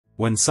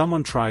When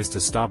someone tries to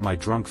stop my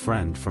drunk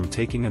friend from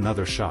taking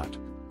another shot,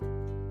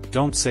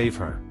 don't save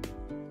her.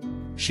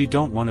 She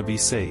don't want to be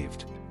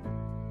saved.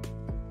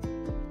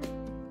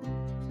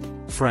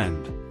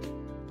 Friend.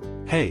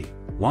 Hey,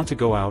 want to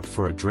go out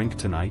for a drink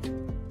tonight?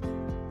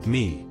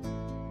 Me.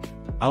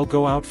 I'll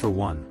go out for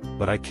one,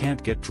 but I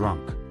can't get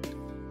drunk.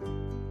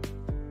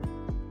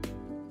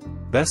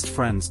 Best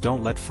friends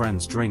don't let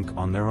friends drink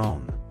on their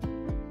own.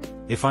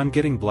 If I'm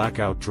getting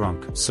blackout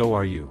drunk, so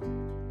are you.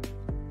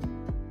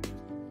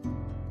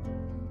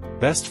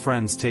 Best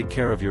friends take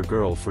care of your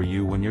girl for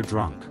you when you're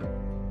drunk.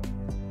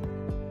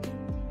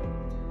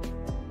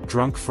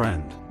 Drunk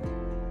friend.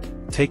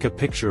 Take a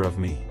picture of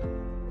me.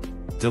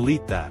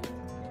 Delete that.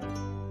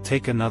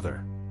 Take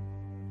another.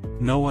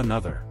 No,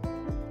 another.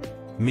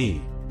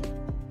 Me.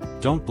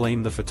 Don't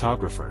blame the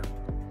photographer.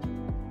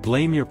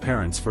 Blame your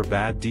parents for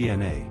bad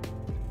DNA.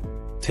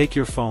 Take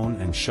your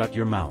phone and shut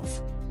your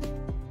mouth.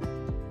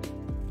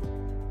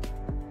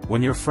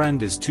 When your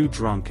friend is too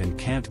drunk and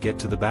can't get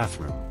to the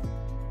bathroom.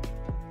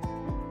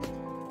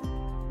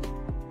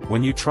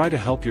 When you try to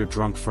help your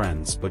drunk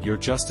friends but you're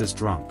just as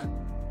drunk.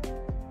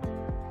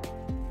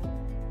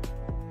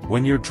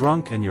 When you're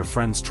drunk and your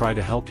friends try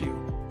to help you,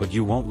 but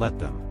you won't let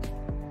them.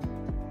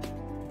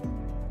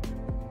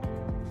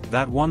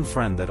 That one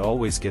friend that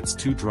always gets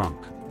too drunk.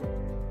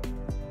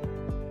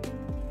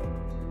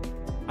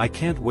 I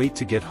can't wait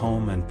to get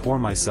home and pour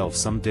myself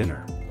some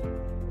dinner.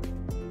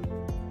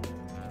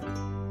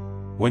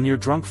 When your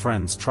drunk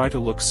friends try to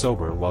look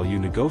sober while you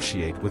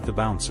negotiate with the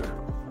bouncer.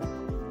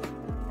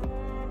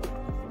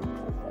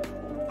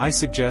 I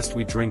suggest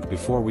we drink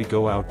before we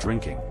go out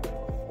drinking.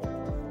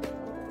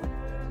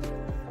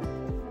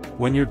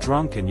 When you're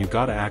drunk and you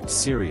gotta act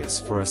serious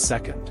for a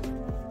second.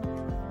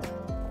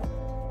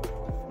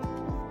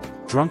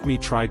 Drunk me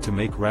tried to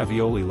make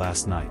ravioli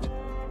last night.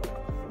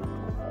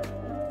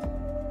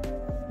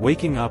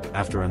 Waking up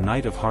after a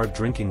night of hard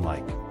drinking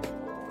like.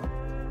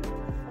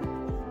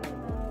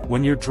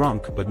 When you're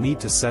drunk but need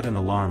to set an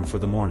alarm for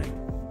the morning.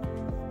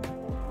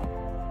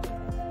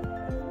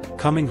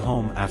 Coming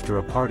home after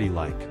a party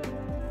like.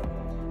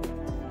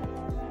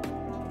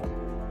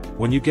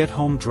 When you get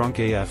home drunk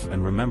AF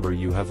and remember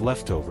you have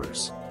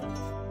leftovers.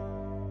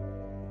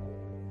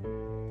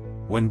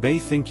 When they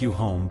think you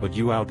home but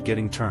you out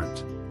getting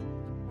turned.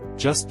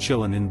 Just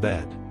chillin' in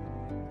bed.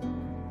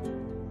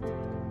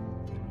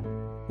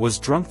 Was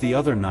drunk the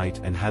other night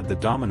and had the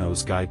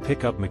Domino's guy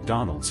pick up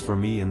McDonald's for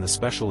me in the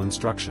special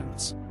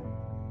instructions.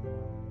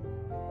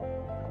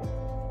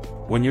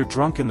 When you're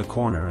drunk in the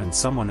corner and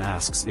someone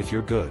asks if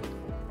you're good.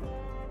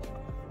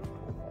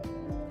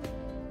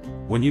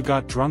 When you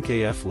got drunk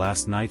AF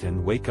last night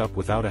and wake up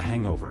without a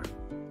hangover.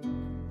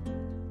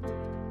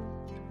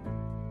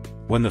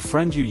 When the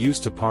friend you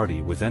used to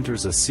party with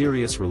enters a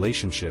serious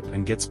relationship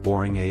and gets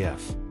boring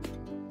AF.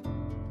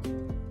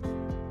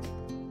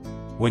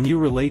 When you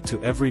relate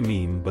to every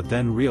meme but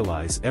then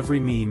realize every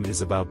meme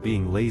is about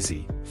being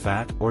lazy,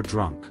 fat, or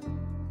drunk.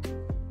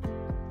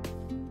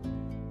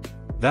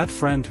 That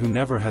friend who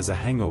never has a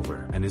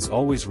hangover and is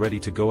always ready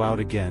to go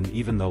out again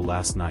even though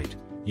last night,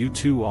 you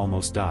two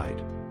almost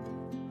died.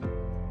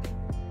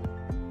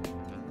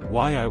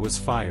 Why I was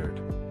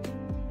fired?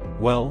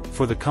 Well,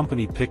 for the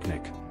company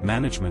picnic,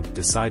 management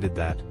decided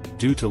that,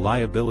 due to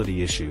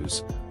liability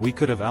issues, we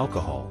could have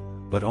alcohol,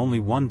 but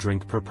only one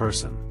drink per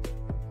person.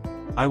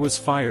 I was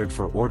fired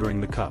for ordering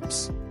the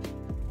cups.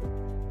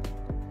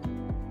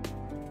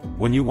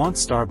 When you want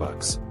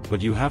Starbucks,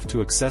 but you have to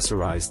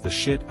accessorize the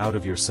shit out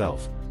of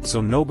yourself,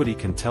 so nobody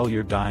can tell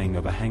you're dying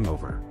of a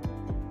hangover.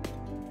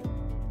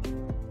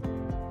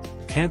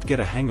 Can't get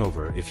a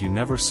hangover if you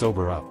never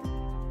sober up.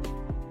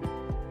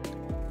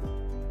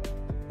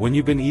 When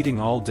you've been eating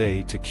all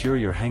day to cure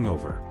your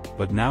hangover,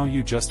 but now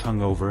you just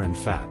hungover and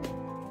fat.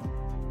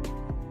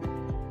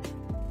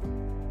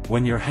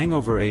 When you're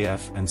hangover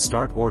AF and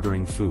start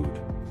ordering food.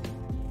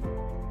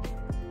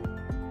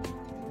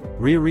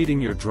 Rereading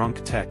your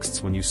drunk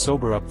texts when you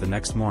sober up the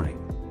next morning.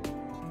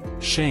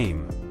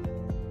 Shame.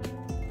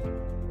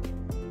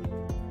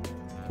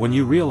 When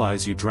you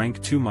realize you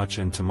drank too much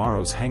and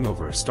tomorrow's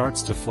hangover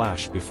starts to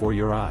flash before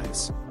your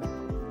eyes.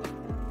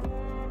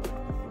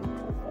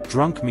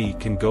 Drunk me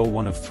can go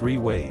one of three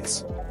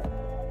ways.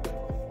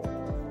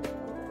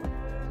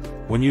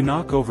 When you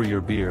knock over your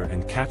beer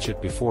and catch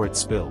it before it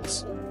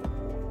spills.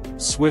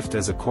 Swift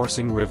as a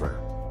coursing river.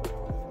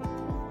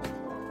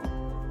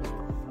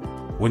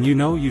 When you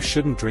know you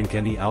shouldn't drink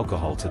any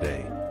alcohol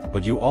today,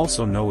 but you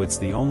also know it's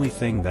the only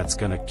thing that's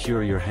gonna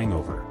cure your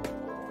hangover.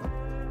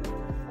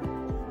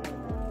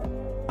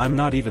 I'm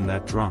not even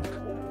that drunk.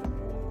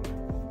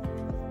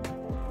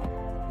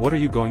 What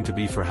are you going to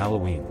be for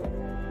Halloween?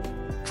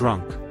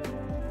 Drunk.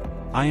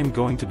 I am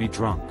going to be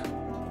drunk.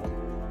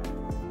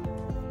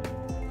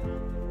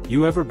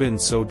 You ever been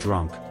so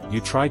drunk,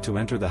 you tried to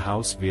enter the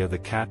house via the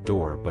cat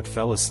door but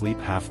fell asleep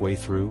halfway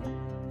through?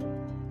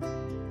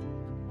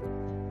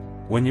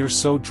 When you're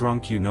so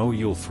drunk you know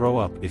you'll throw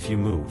up if you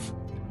move.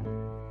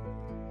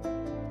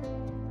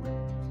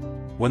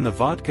 When the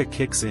vodka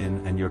kicks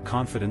in and your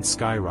confidence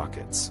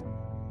skyrockets.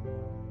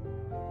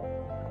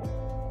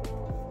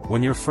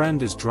 When your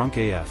friend is drunk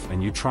AF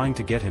and you trying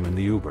to get him in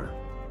the Uber.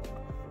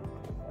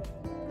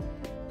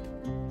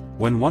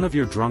 When one of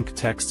your drunk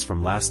texts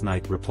from last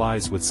night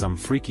replies with some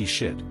freaky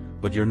shit,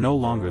 but you're no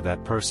longer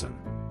that person.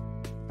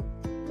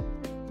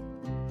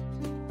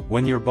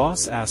 When your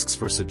boss asks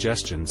for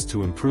suggestions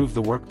to improve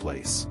the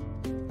workplace.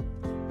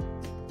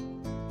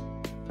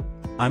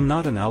 I'm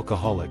not an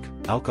alcoholic,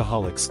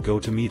 alcoholics go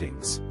to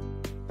meetings.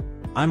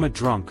 I'm a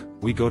drunk,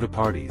 we go to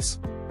parties.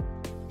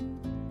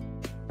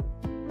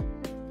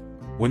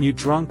 When you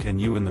drunk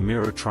and you in the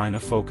mirror trying to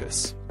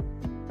focus.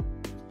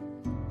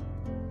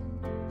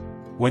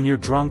 When you're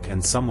drunk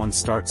and someone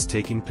starts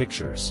taking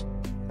pictures.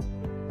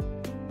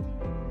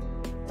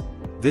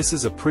 This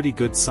is a pretty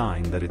good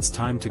sign that it's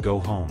time to go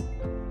home.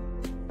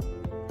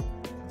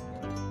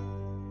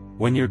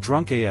 When you're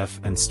drunk AF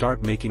and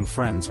start making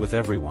friends with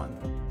everyone.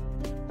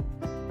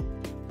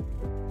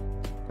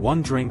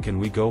 One drink and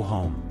we go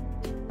home.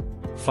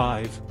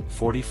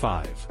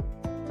 5:45.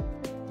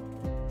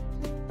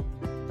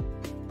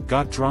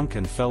 Got drunk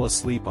and fell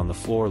asleep on the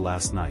floor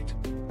last night.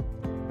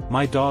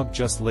 My dog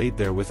just laid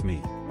there with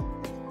me.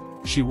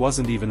 She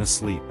wasn't even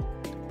asleep.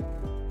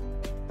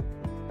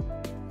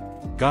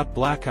 Got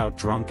blackout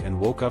drunk and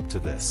woke up to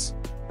this.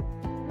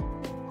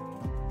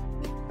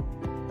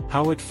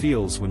 How it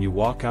feels when you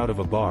walk out of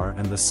a bar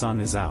and the sun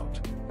is out.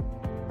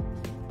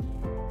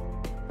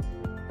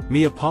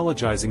 Me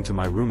apologizing to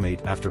my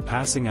roommate after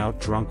passing out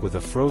drunk with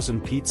a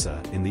frozen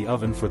pizza in the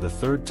oven for the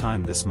third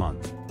time this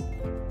month.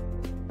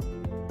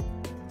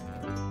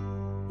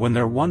 When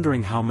they're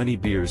wondering how many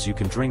beers you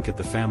can drink at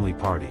the family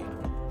party.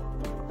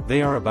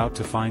 They are about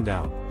to find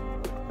out.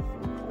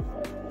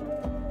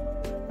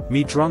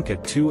 Me drunk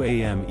at 2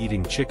 a.m.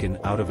 eating chicken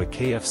out of a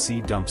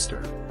KFC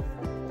dumpster.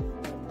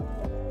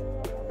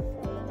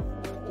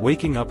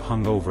 Waking up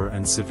hungover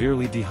and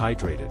severely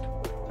dehydrated.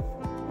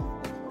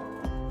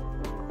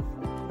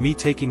 Me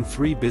taking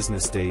 3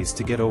 business days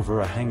to get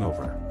over a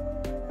hangover.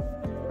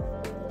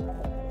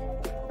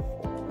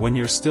 When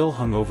you're still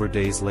hungover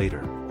days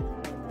later.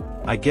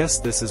 I guess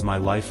this is my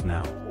life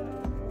now.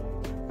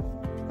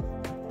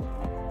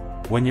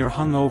 When you're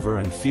hungover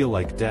and feel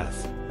like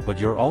death, but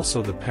you're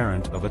also the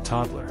parent of a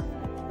toddler.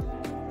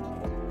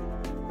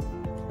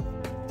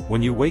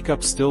 When you wake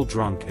up still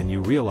drunk and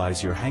you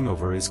realize your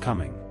hangover is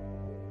coming.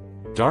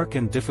 Dark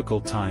and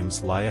difficult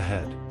times lie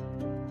ahead.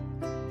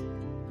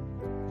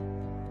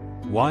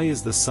 Why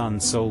is the sun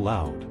so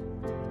loud?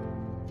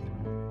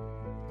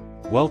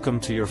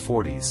 Welcome to your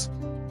 40s.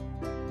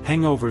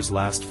 Hangovers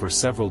last for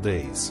several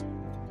days.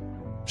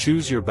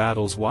 Choose your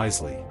battles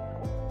wisely.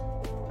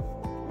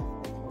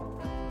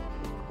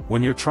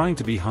 When you're trying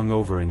to be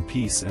hungover in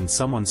peace and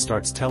someone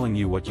starts telling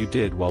you what you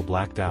did while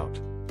blacked out.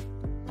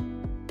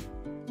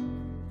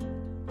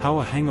 How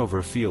a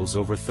hangover feels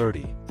over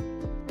 30.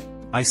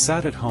 I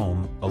sat at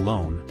home,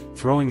 alone,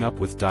 throwing up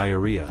with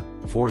diarrhea,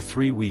 for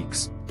 3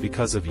 weeks,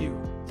 because of you.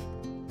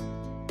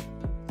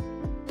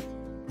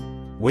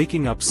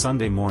 Waking up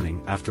Sunday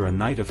morning after a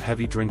night of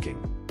heavy drinking.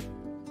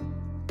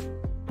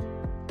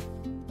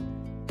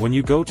 When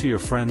you go to your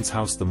friend's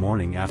house the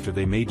morning after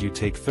they made you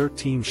take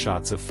 13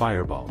 shots of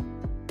Fireball.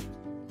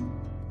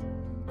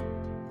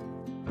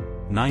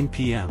 9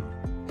 p.m.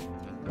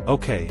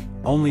 Okay,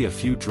 only a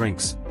few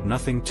drinks,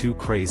 nothing too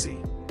crazy.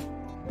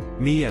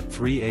 Me at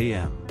 3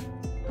 a.m.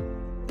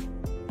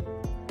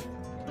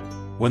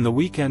 When the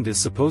weekend is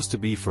supposed to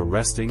be for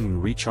resting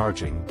and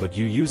recharging but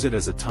you use it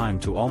as a time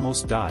to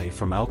almost die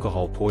from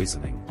alcohol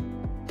poisoning.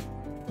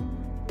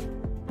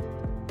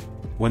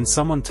 When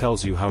someone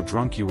tells you how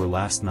drunk you were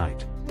last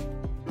night.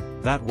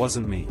 That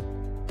wasn't me.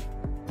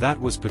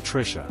 That was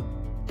Patricia.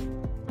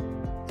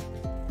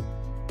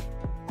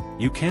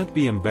 You can't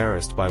be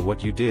embarrassed by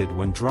what you did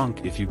when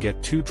drunk if you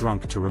get too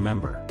drunk to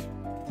remember.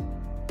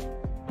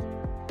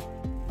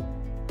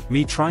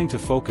 Me trying to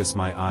focus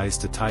my eyes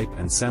to type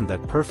and send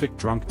that perfect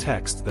drunk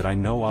text that I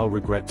know I'll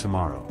regret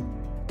tomorrow.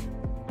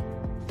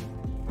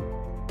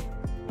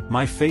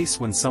 My face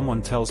when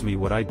someone tells me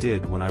what I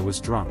did when I was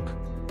drunk.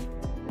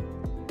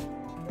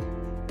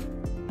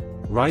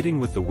 Riding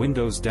with the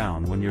windows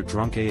down when you're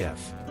drunk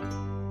AF.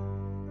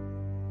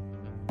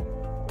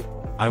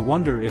 I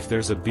wonder if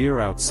there's a beer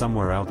out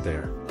somewhere out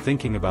there,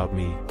 thinking about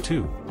me,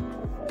 too.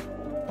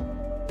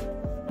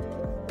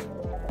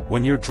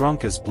 When you're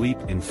drunk as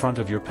bleep in front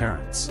of your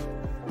parents.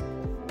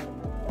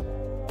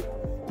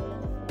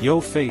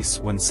 Yo face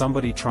when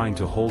somebody trying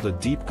to hold a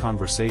deep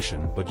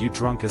conversation but you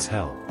drunk as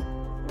hell.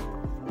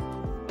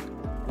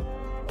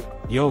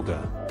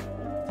 Yoga.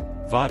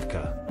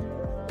 Vodka.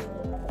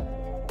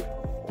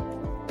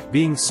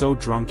 Being so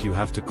drunk you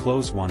have to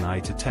close one eye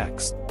to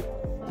text.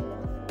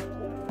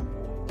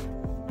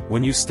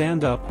 When you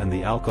stand up and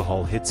the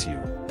alcohol hits you,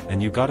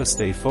 and you gotta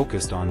stay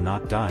focused on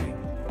not dying.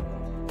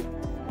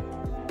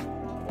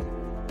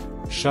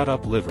 Shut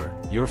up liver,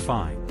 you're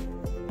fine.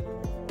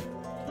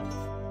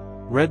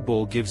 Red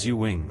Bull gives you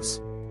wings.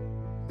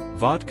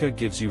 Vodka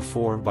gives you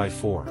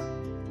 4x4.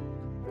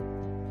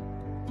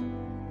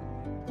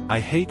 I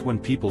hate when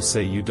people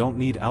say you don't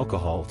need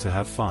alcohol to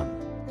have fun.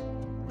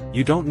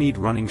 You don't need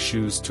running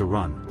shoes to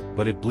run,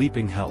 but it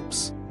bleeping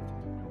helps.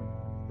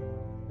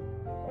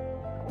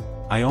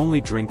 I only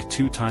drink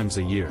 2 times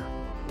a year.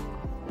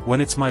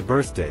 When it's my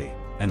birthday,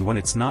 and when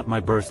it's not my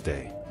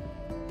birthday.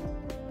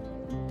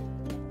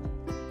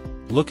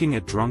 Looking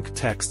at drunk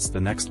texts the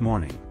next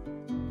morning.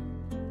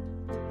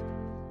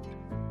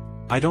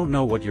 I don't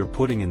know what you're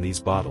putting in these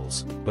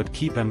bottles, but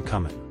keep 'em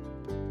coming.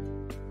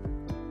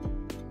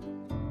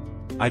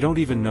 I don't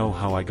even know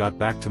how I got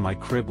back to my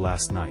crib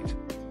last night.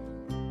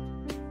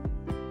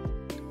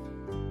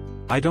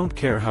 I don't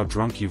care how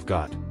drunk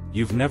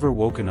you've never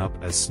woken up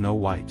as Snow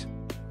White.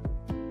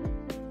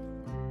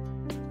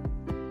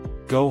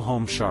 Go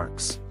home,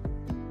 sharks.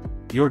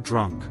 You're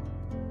drunk.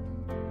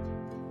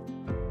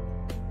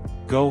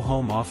 Go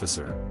home,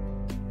 officer.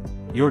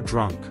 You're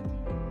drunk.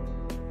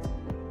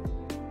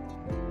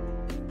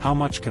 How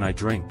much can I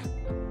drink?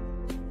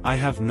 I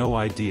have no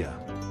idea.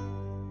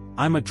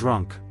 I'm a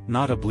drunk,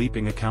 not a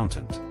bleeping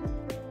accountant.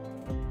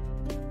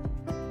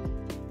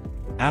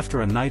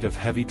 After a night of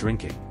heavy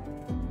drinking,